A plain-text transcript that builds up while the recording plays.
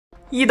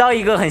一刀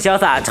一个很潇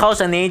洒，超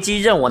神连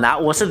击任我拿。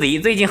我是子怡，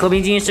最近和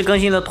平精英是更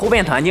新了突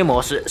变团建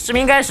模式。视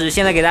频开始，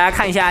现在给大家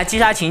看一下击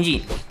杀情景。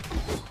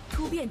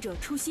突变者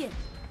出现，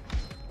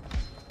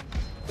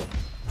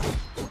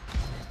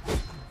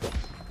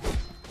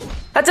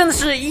他真的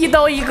是一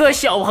刀一个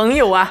小朋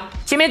友啊！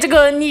前面这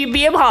个你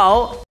别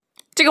跑，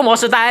这个模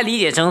式大家理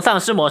解成丧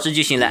尸模式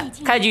就行了。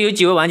开局有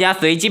几位玩家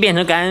随机变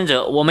成感染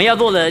者，我们要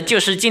做的就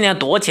是尽量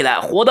躲起来，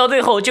活到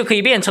最后就可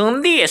以变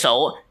成猎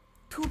手。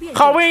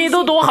好不容易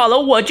都躲好了，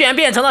我居然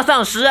变成了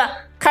丧尸。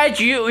开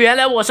局原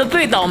来我是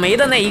最倒霉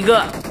的那一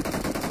个。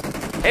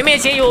哎，面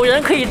前有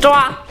人可以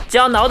抓，只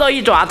要挠到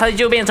一爪，他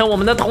就变成我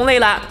们的同类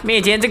了。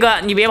面前这个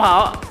你别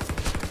跑，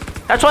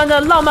他穿着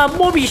浪漫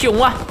波比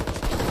熊啊！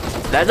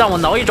来，让我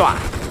挠一爪。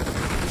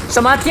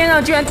什么？天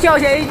上居然跳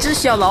下来一只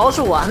小老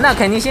鼠啊！那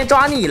肯定先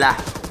抓你了。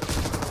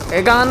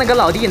哎，刚刚那个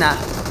老弟呢？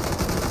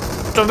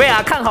准备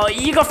啊，看好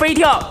一个飞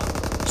跳，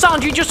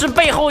上去就是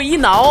背后一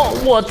挠，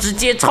我直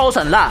接超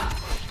神了。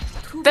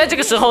在这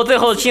个时候，最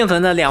后幸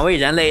存的2位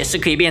人类是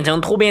可以变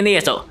成突变猎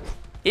手，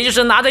也就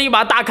是拿着一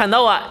把大砍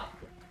刀啊，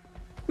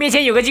面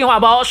前有个进化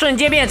包，瞬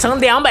间变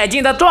成200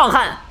斤的壮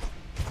汉。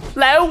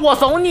来，我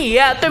怂你，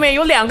对面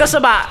有2个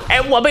是吧？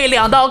哎，我被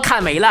2刀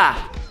砍没了，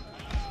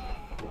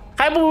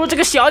还不如这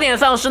个小点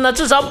丧尸呢，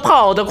至少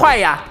跑得快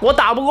呀。我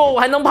打不过我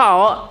还能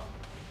跑。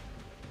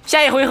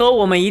下一回合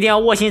我们一定要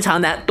卧薪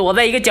尝胆，躲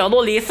在一个角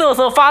落里瑟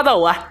瑟发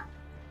抖啊！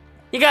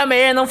应该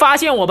没人能发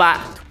现我吧？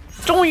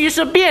终于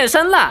是变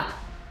身了。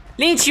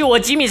拎起我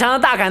几米长的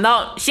大砍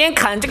刀，先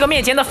砍这个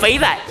面前的肥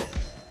仔，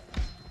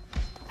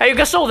还有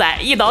个瘦仔，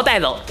一刀带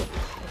走。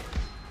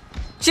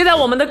现在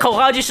我们的口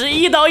号就是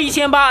1刀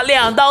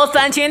1800，2刀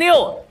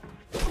3600，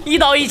一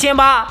刀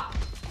1800。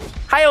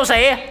还有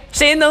谁？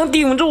谁能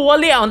顶住我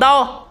2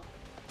刀？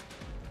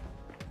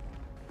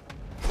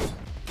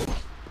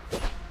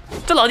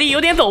这老弟有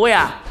点走位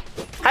啊，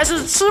还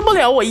是吃不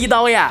了我1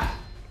刀呀。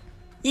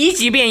1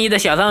级变异的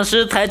小丧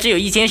尸才只有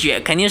1000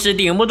血，肯定是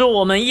顶不住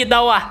我们1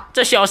刀啊！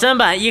这小身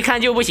板一看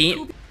就不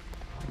行。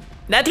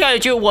来，跳下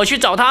去，我去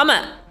找他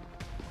们。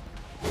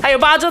还有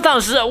8只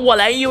丧尸，我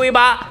来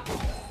1v8。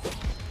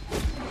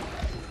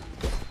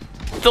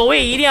走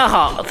位一定要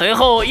好，随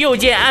后右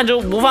键按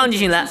住不放就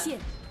行了。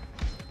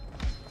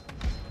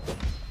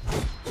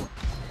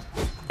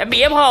哎，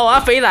别跑啊，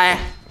肥仔！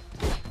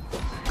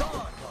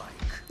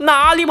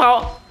哪里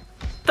跑？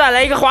再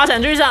来一个滑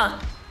铲追上！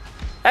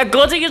哎，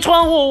隔着一个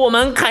窗户，我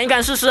们砍一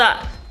砍试试。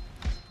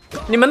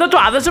你们的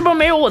爪子是不是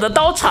没有我的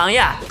刀长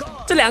呀？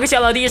这2个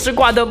小老弟是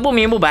挂得不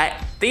明不白。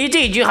对于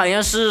这一局好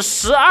像是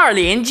12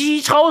连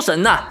击超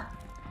神呐。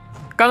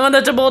刚刚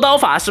的这波刀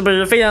法是不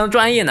是非常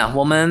专业呢？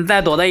我们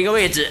再躲到一个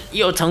位置，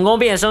又成功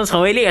变身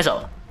成为猎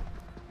手，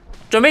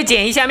准备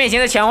捡一下面前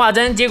的强化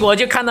针，结果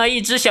就看到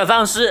一只小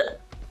丧尸，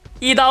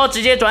一刀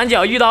直接转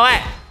角遇到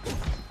爱。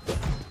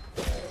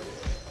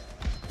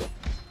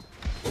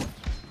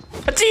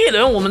这一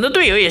轮我们的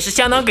队友也是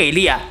相当给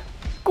力啊，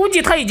估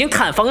计他已经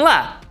砍疯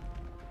了。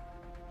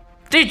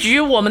这局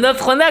我们的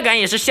存在感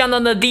也是相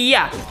当的低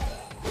呀。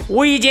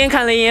无意间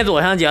看了一眼左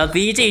上角，这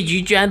一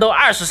局居然都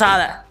20杀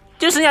了，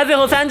就剩下最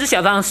后3只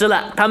小丧尸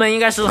了，他们应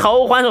该是毫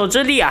无还手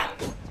之力啊。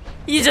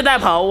一直在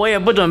跑，我也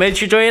不准备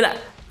去追了，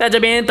在这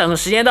边等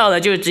时间到了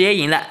就直接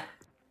赢了。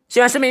喜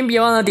欢视频别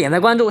忘了点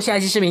赞关注，下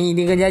期视频一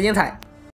定更加精彩。